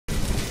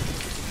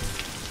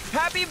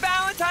Happy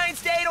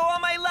Valentine's Day to all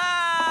my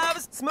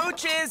loves!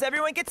 Smooches!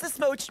 Everyone gets a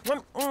smooch.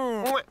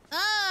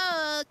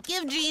 Oh,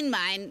 give Jean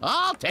mine.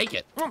 I'll take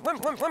it.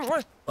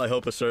 I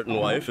hope a certain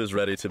wife is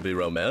ready to be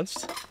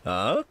romanced.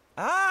 Huh?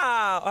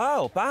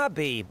 Oh,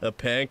 Bobby. A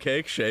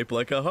pancake shaped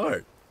like a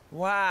heart.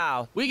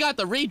 Wow. We got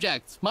the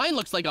rejects. Mine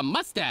looks like a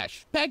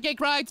mustache. Pancake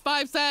rides,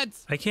 5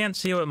 cents. I can't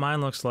see what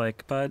mine looks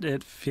like, but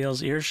it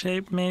feels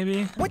ear-shaped,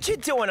 maybe? What you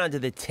doing under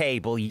the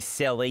table, you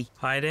silly?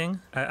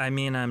 Hiding? I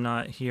mean, I'm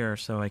not here,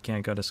 so I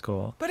can't go to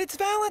school. But it's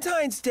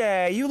Valentine's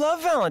Day. You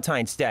love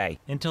Valentine's Day.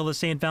 Until the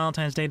St.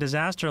 Valentine's Day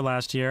disaster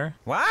last year.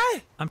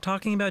 What? I'm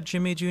talking about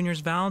Jimmy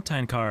Jr.'s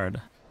Valentine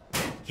card.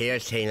 Here,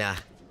 Tina.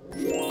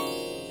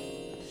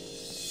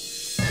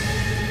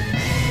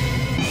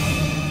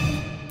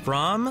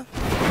 From?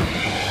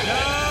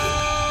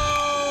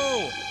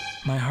 No!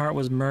 My heart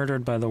was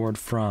murdered by the word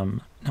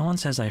from. No one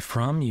says I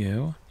from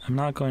you. I'm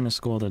not going to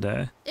school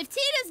today. If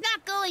Tina's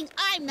not going,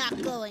 I'm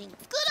not going.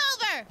 Scoot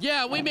over!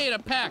 Yeah, we made a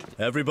pact.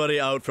 Everybody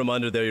out from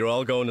under there. You're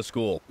all going to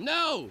school.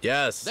 No.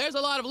 Yes. There's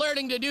a lot of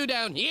learning to do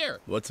down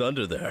here. What's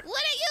under there? Wouldn't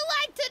you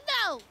like to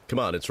know? Come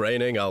on, it's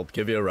raining. I'll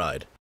give you a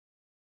ride.